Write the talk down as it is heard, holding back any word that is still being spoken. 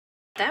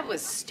That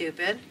was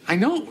stupid. I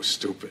know it was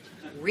stupid.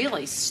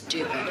 Really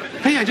stupid.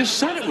 Hey, I just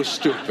said it was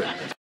stupid.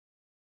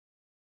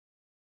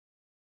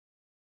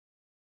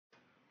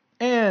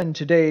 And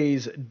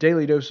today's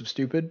Daily Dose of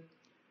Stupid.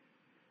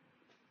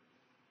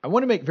 I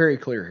want to make very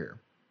clear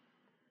here.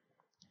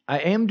 I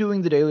am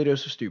doing the Daily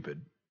Dose of Stupid,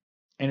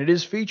 and it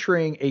is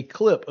featuring a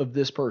clip of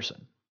this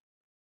person.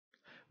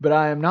 But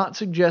I am not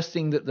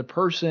suggesting that the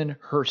person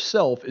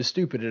herself is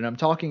stupid, and I'm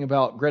talking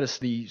about Greta,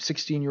 the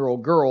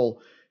 16-year-old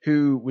girl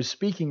who was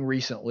speaking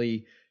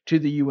recently to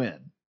the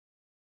UN.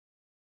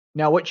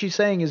 Now, what she's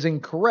saying is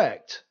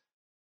incorrect,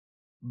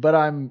 but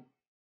I'm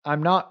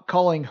not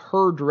calling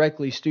her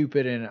directly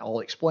stupid, and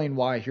I'll explain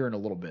why here in a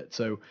little bit.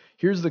 So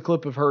here's the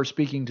clip of her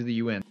speaking to the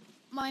UN.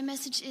 My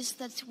message is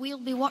that we'll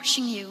be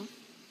watching you.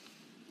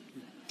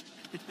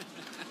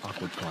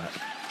 Awkward clap.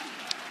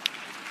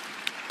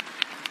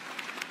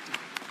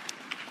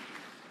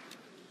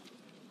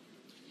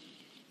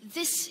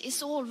 This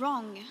is all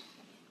wrong.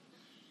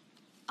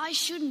 I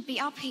shouldn't be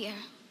up here.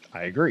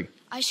 I agree.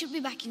 I should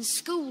be back in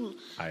school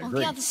I on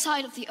agree. the other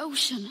side of the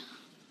ocean.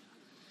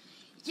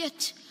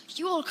 Yet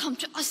you all come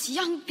to us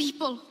young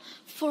people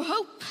for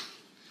hope.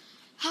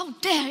 How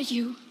dare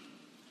you?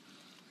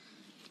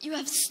 You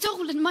have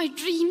stolen my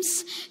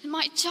dreams and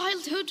my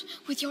childhood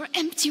with your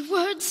empty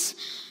words,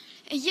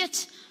 and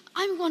yet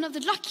I'm one of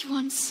the lucky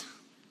ones.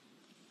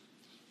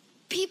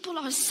 People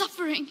are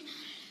suffering.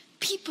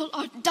 People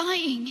are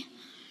dying.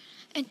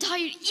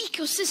 Entire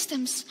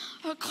ecosystems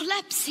are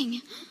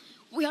collapsing.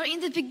 We are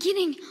in the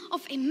beginning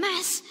of a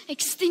mass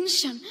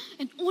extinction,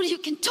 and all you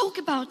can talk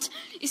about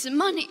is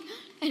money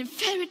and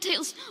fairy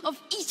tales of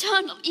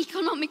eternal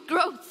economic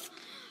growth.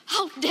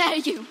 How dare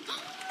you?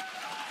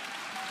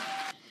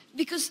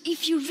 Because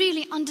if you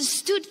really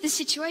understood the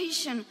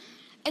situation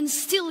and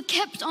still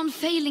kept on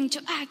failing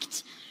to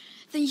act,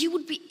 then you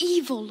would be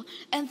evil,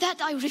 and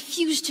that I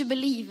refuse to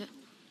believe.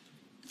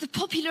 The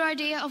popular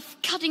idea of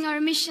cutting our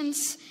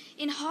emissions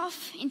in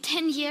half in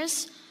 10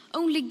 years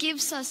only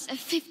gives us a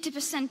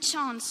 50%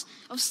 chance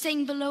of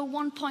staying below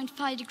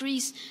 1.5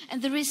 degrees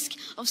and the risk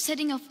of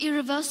setting off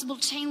irreversible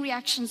chain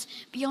reactions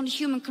beyond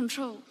human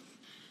control.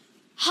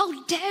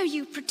 How dare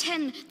you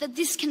pretend that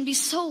this can be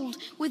solved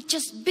with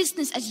just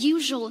business as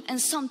usual and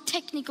some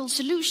technical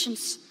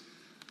solutions?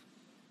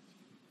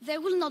 There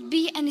will not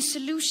be any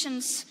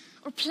solutions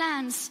or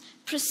plans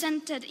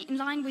presented in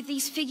line with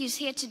these figures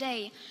here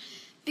today,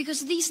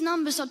 because these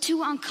numbers are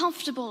too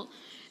uncomfortable,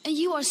 and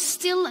you are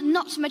still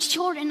not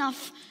mature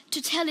enough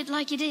to tell it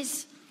like it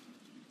is.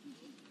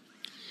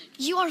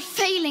 You are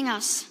failing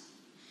us,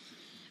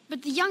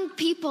 but the young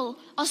people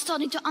are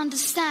starting to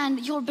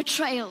understand your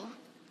betrayal.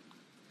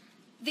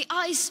 The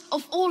eyes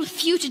of all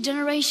future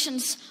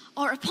generations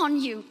are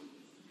upon you.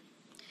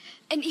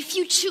 And if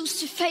you choose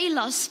to fail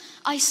us,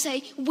 I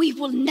say we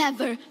will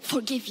never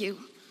forgive you.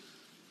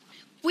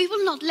 We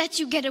will not let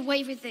you get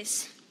away with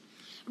this.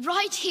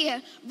 Right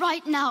here,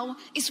 right now,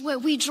 is where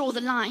we draw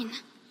the line.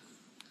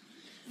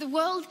 The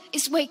world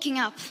is waking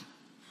up,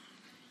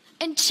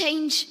 and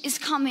change is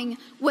coming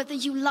whether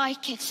you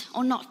like it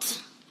or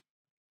not.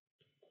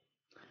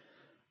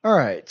 All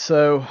right,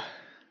 so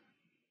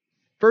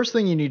first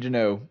thing you need to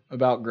know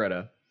about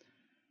Greta,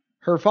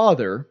 her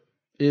father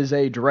is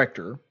a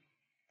director,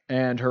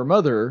 and her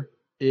mother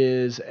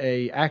is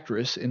an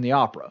actress in the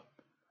opera.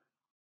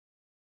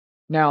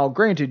 Now,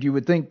 granted, you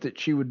would think that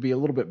she would be a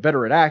little bit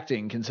better at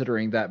acting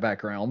considering that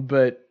background,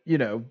 but, you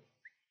know,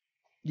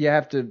 you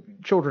have to,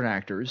 children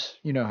actors,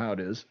 you know how it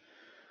is.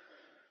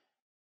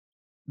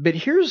 But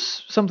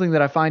here's something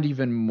that I find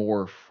even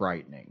more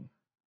frightening.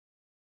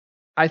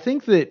 I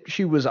think that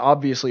she was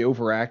obviously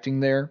overacting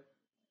there,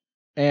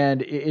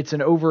 and it's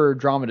an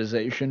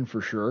over-dramatization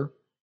for sure.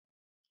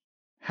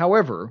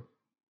 However,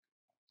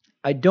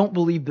 I don't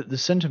believe that the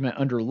sentiment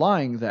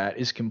underlying that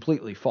is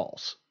completely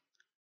false.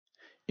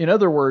 In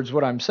other words,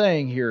 what I'm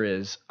saying here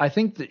is, I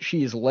think that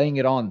she is laying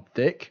it on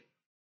thick,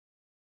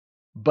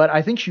 but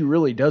I think she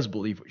really does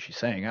believe what she's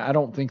saying. I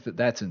don't think that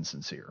that's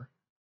insincere.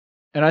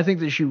 And I think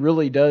that she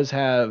really does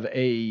have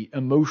a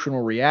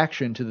emotional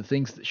reaction to the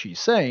things that she's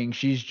saying.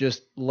 She's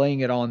just laying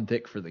it on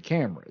thick for the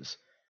cameras.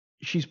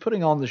 She's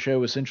putting on the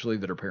show essentially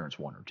that her parents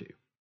want her to.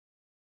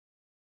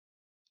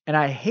 And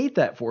I hate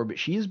that for her, but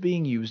she is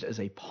being used as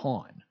a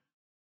pawn.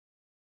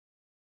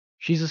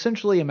 She's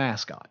essentially a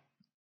mascot.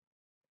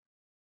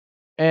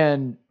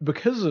 And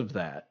because of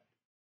that,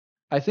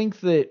 I think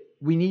that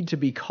we need to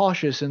be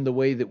cautious in the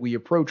way that we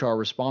approach our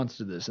response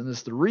to this. And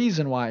that's the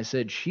reason why I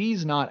said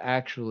she's not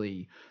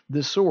actually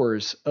the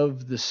source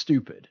of the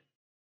stupid.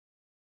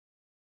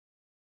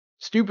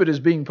 Stupid is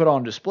being put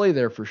on display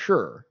there for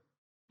sure,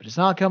 but it's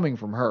not coming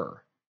from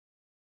her.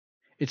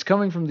 It's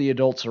coming from the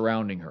adults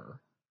surrounding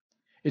her.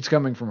 It's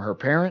coming from her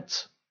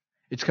parents.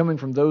 It's coming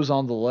from those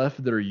on the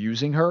left that are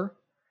using her.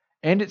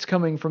 And it's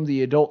coming from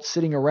the adults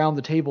sitting around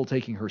the table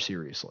taking her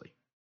seriously.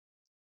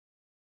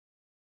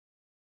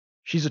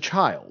 She's a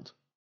child.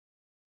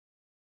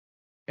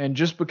 And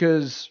just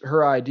because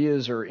her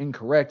ideas are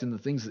incorrect and the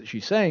things that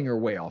she's saying are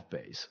way off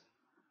base,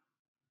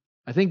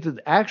 I think that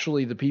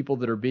actually the people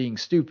that are being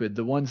stupid,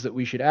 the ones that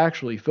we should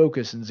actually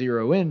focus and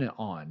zero in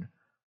on,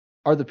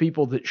 are the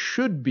people that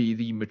should be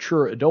the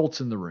mature adults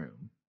in the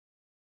room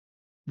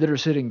that are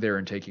sitting there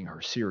and taking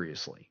her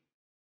seriously.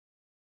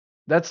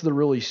 That's the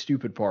really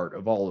stupid part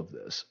of all of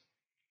this.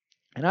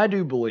 And I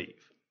do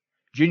believe,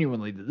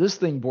 genuinely, that this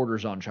thing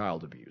borders on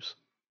child abuse.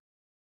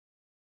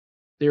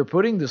 They're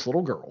putting this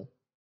little girl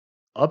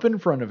up in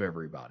front of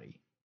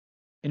everybody,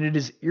 and it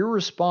is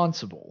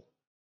irresponsible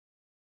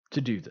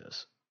to do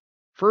this.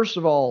 First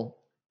of all,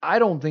 I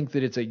don't think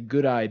that it's a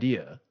good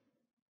idea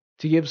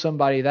to give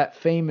somebody that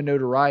fame and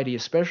notoriety,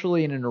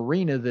 especially in an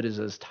arena that is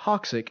as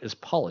toxic as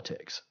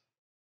politics.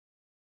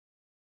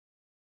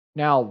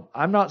 Now,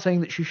 I'm not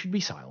saying that she should be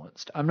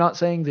silenced. I'm not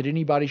saying that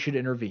anybody should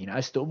intervene.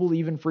 I still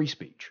believe in free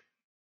speech.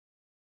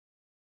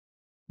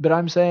 But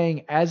I'm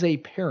saying, as a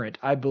parent,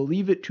 I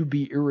believe it to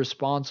be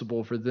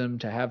irresponsible for them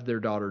to have their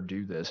daughter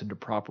do this and to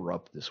prop her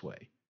up this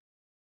way.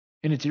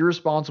 And it's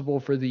irresponsible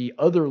for the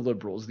other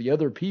liberals, the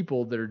other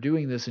people that are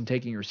doing this and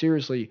taking her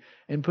seriously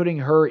and putting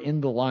her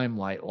in the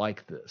limelight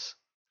like this.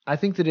 I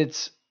think that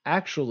it's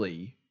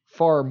actually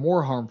far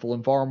more harmful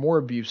and far more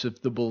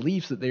abusive, the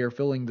beliefs that they are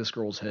filling this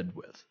girl's head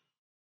with.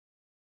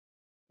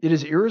 It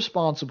is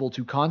irresponsible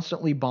to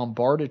constantly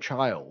bombard a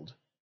child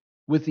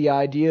with the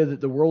idea that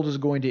the world is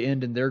going to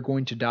end and they're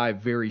going to die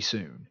very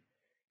soon,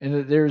 and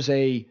that there's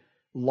a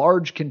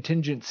large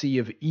contingency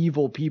of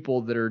evil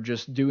people that are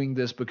just doing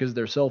this because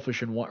they're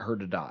selfish and want her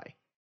to die.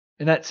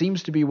 And that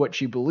seems to be what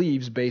she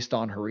believes based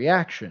on her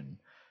reaction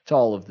to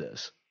all of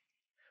this.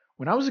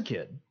 When I was a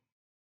kid,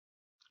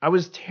 I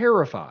was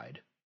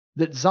terrified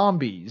that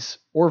zombies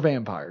or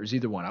vampires,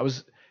 either one,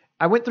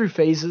 I went through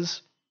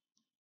phases,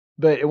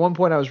 but at one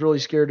point I was really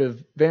scared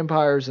of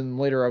vampires and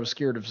later I was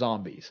scared of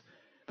zombies.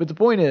 But the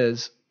point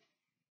is,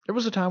 there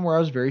was a time where I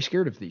was very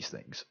scared of these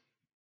things.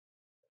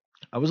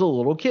 I was a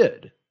little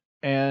kid.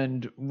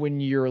 And when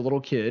you're a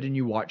little kid and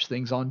you watch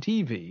things on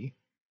TV,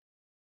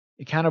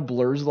 it kind of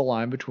blurs the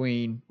line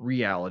between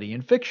reality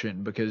and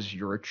fiction because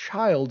you're a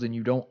child and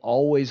you don't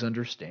always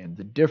understand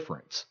the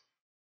difference.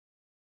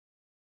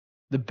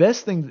 The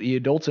best thing that the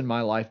adults in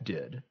my life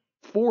did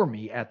for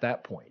me at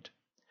that point,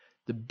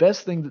 the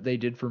best thing that they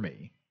did for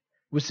me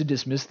was to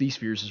dismiss these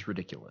fears as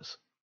ridiculous.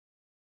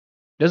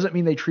 Doesn't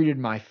mean they treated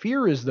my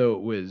fear as though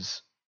it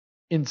was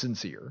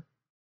insincere.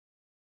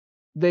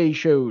 They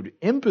showed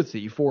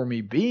empathy for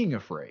me being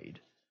afraid,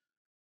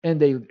 and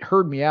they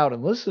heard me out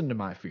and listened to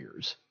my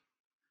fears.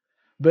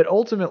 But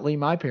ultimately,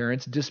 my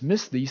parents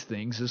dismissed these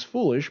things as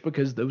foolish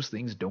because those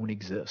things don't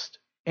exist.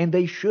 And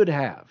they should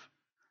have.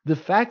 The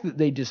fact that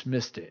they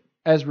dismissed it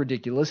as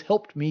ridiculous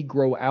helped me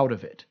grow out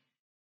of it.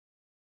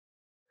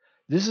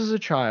 This is a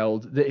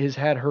child that has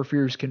had her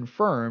fears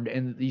confirmed,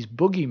 and that these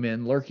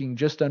boogeymen lurking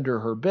just under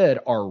her bed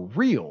are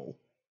real,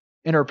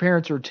 and her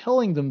parents are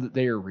telling them that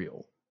they are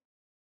real.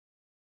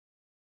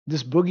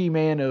 This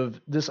boogeyman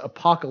of this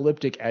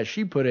apocalyptic, as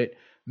she put it,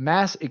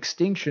 mass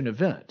extinction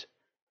event.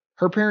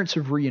 Her parents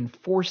have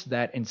reinforced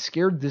that and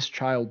scared this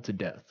child to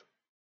death.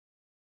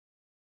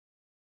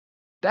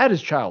 That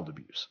is child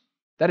abuse.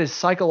 That is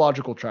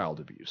psychological child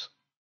abuse.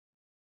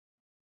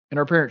 And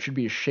our parents should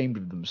be ashamed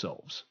of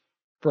themselves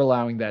for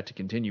allowing that to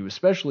continue,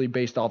 especially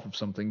based off of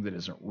something that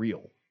isn't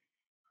real.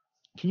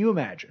 Can you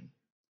imagine,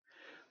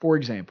 for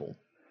example,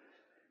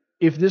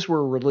 if this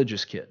were a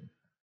religious kid,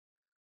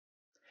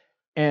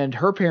 and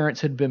her parents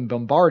had been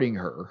bombarding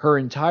her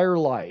entire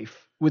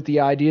life with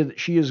the idea that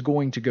she is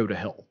going to go to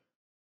hell.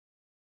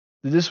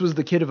 That this was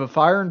the kid of a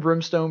fire and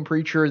brimstone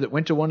preacher that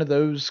went to one of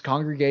those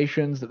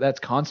congregations that's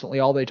constantly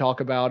all they talk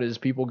about is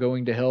people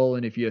going to hell.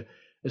 And if you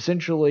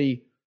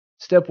essentially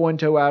step one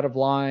toe out of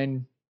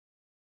line,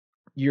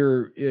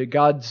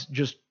 God's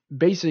just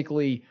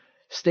basically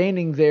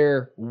standing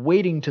there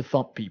waiting to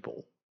thump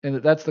people.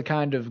 And that's the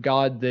kind of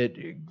God that,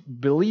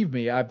 believe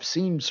me, I've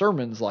seen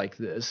sermons like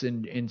this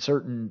in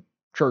certain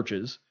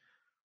churches,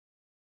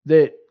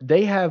 that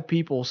they have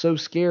people so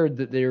scared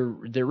that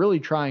they're really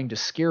trying to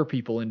scare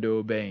people into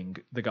obeying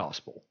the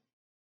gospel.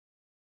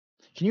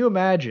 Can you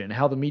imagine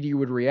how the media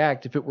would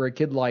react if it were a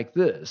kid like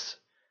this,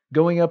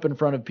 going up in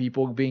front of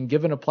people, being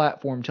given a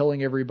platform,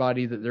 telling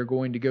everybody that they're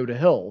going to go to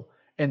hell,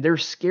 and they're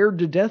scared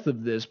to death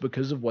of this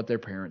because of what their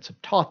parents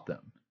have taught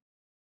them?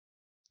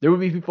 There would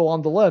be people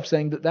on the left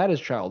saying that that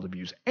is child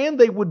abuse, and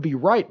they would be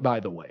right,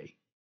 by the way.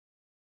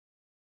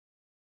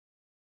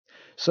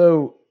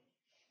 So,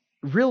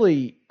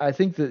 really, I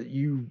think that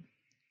you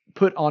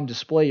put on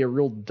display a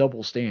real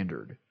double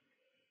standard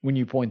when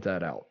you point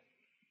that out.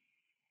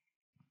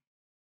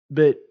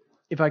 But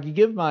if I could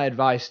give my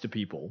advice to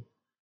people,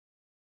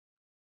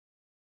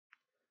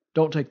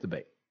 don't take the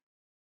bait.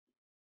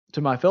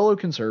 To my fellow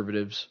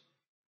conservatives,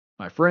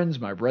 my friends,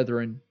 my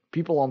brethren,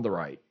 people on the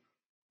right,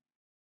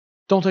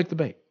 don't take the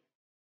bait.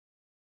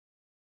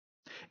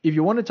 If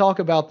you want to talk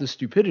about the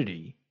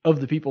stupidity of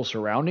the people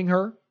surrounding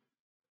her,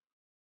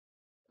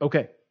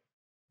 okay.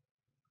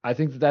 I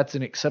think that that's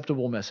an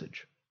acceptable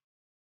message.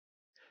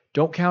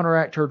 Don't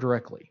counteract her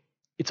directly.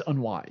 It's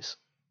unwise.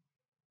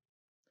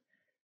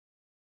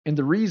 And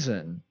the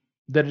reason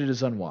that it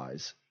is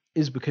unwise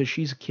is because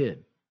she's a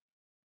kid.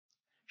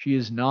 She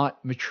is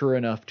not mature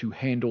enough to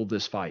handle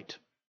this fight.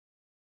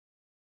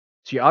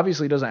 She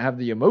obviously doesn't have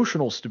the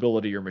emotional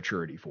stability or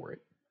maturity for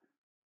it.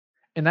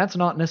 And that's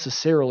not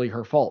necessarily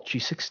her fault.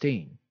 She's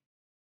 16.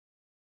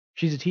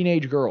 She's a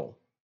teenage girl.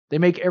 They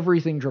make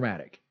everything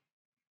dramatic.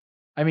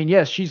 I mean,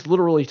 yes, she's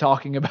literally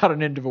talking about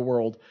an end of a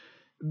world,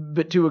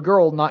 but to a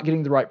girl, not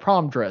getting the right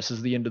prom dress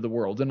is the end of the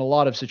world in a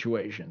lot of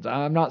situations.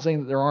 I'm not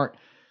saying that there aren't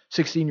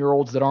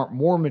 16-year-olds that aren't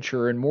more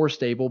mature and more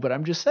stable, but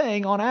I'm just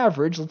saying, on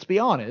average, let's be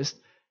honest,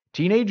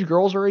 teenage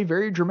girls are a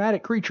very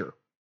dramatic creature,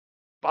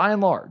 by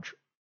and large.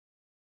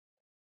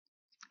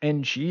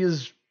 And she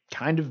is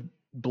kind of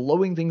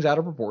blowing things out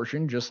of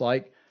proportion, just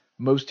like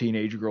most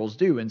teenage girls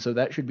do, and so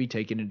that should be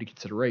taken into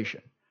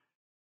consideration.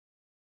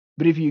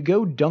 But if you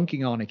go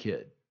dunking on a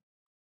kid,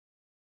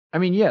 I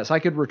mean, yes, I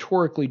could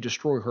rhetorically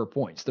destroy her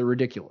points. They're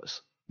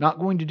ridiculous. Not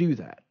going to do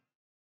that.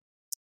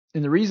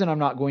 And the reason I'm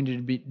not going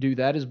to do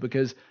that is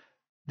because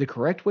the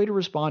correct way to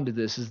respond to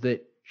this is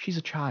that she's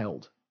a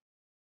child.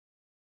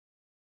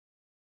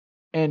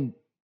 And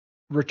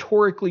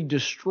rhetorically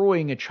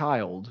destroying a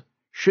child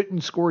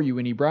shouldn't score you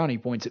any brownie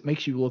points. It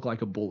makes you look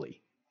like a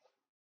bully.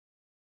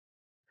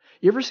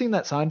 You ever seen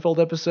that Seinfeld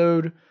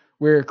episode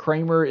where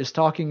Kramer is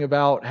talking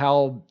about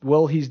how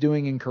well he's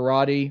doing in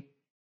karate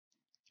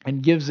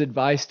and gives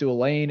advice to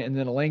Elaine, and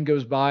then Elaine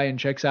goes by and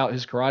checks out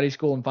his karate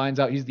school and finds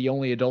out he's the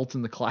only adult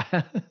in the class?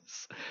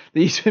 That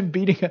he's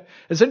been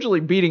essentially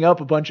beating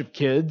up a bunch of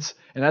kids,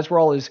 and that's where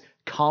all his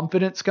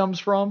confidence comes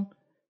from?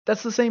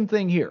 That's the same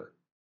thing here.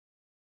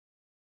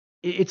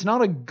 It's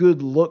not a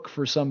good look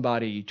for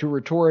somebody to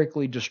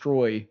rhetorically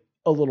destroy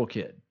a little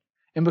kid.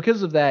 And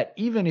because of that,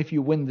 even if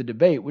you win the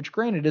debate, which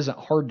granted isn't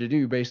hard to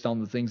do based on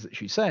the things that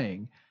she's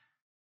saying,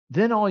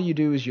 then all you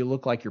do is you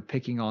look like you're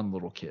picking on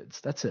little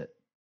kids. That's it.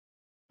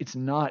 It's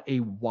not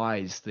a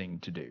wise thing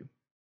to do.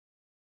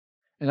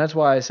 And that's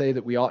why I say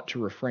that we ought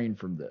to refrain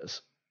from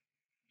this.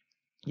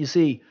 You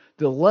see,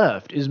 the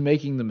left is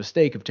making the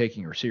mistake of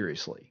taking her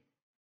seriously.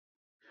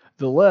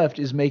 The left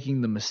is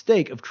making the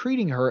mistake of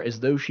treating her as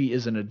though she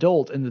is an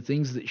adult and the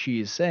things that she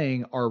is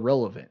saying are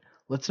relevant.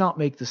 Let's not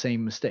make the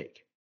same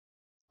mistake.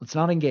 Let's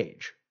not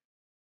engage.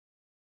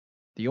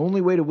 The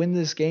only way to win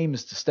this game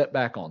is to step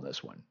back on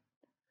this one.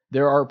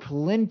 There are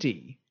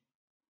plenty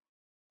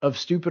of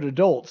stupid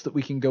adults that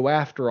we can go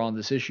after on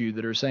this issue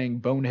that are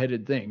saying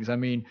boneheaded things. I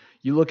mean,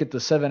 you look at the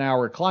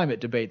 7-hour climate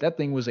debate, that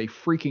thing was a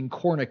freaking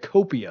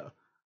cornucopia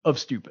of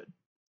stupid.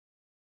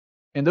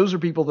 And those are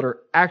people that are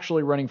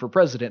actually running for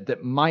president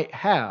that might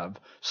have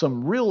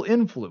some real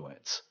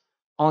influence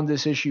on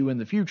this issue in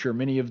the future,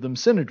 many of them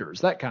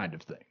senators, that kind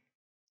of thing.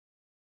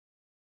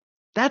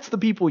 That's the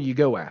people you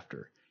go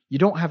after. You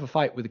don't have a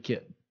fight with a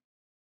kid.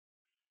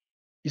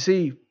 You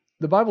see,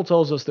 the Bible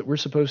tells us that we're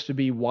supposed to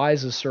be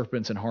wise as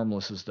serpents and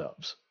harmless as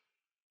doves.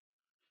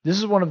 This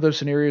is one of those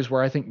scenarios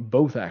where I think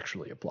both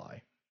actually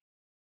apply.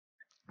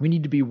 We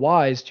need to be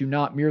wise to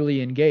not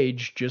merely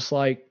engage, just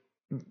like,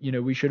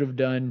 we should have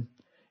done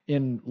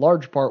in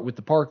large part with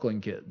the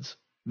Parkland kids.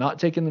 Not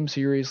taken them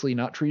seriously,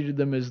 not treated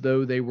them as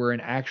though they were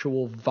an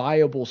actual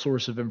viable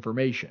source of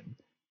information.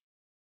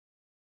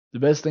 The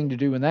best thing to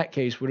do in that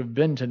case would have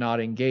been to not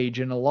engage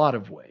in a lot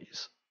of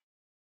ways.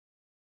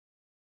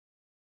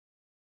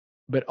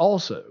 But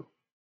also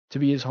to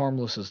be as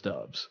harmless as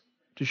doves.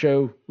 To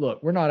show,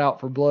 look, we're not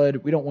out for blood.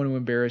 We don't want to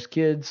embarrass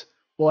kids.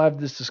 We'll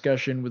have this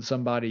discussion with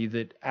somebody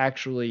that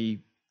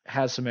actually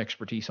has some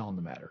expertise on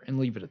the matter and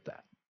leave it at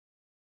that.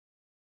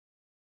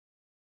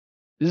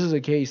 This is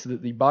a case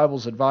that the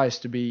Bible's advice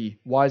to be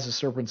wise as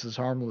serpents, as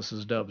harmless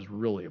as doves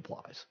really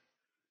applies.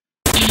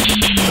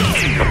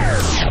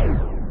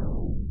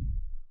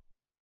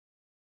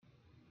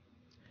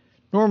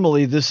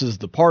 Normally, this is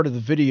the part of the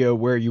video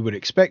where you would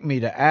expect me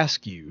to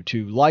ask you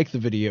to like the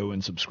video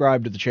and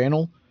subscribe to the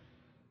channel,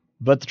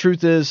 but the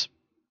truth is,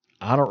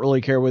 I don't really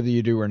care whether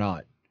you do or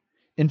not.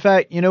 In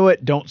fact, you know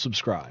what? Don't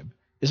subscribe.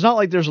 It's not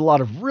like there's a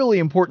lot of really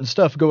important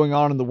stuff going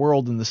on in the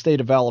world in the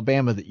state of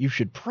Alabama that you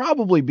should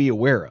probably be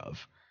aware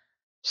of.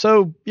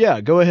 So,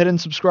 yeah, go ahead and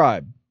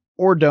subscribe.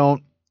 Or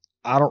don't.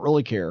 I don't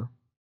really care.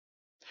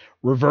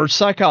 Reverse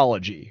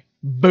psychology.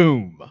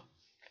 Boom.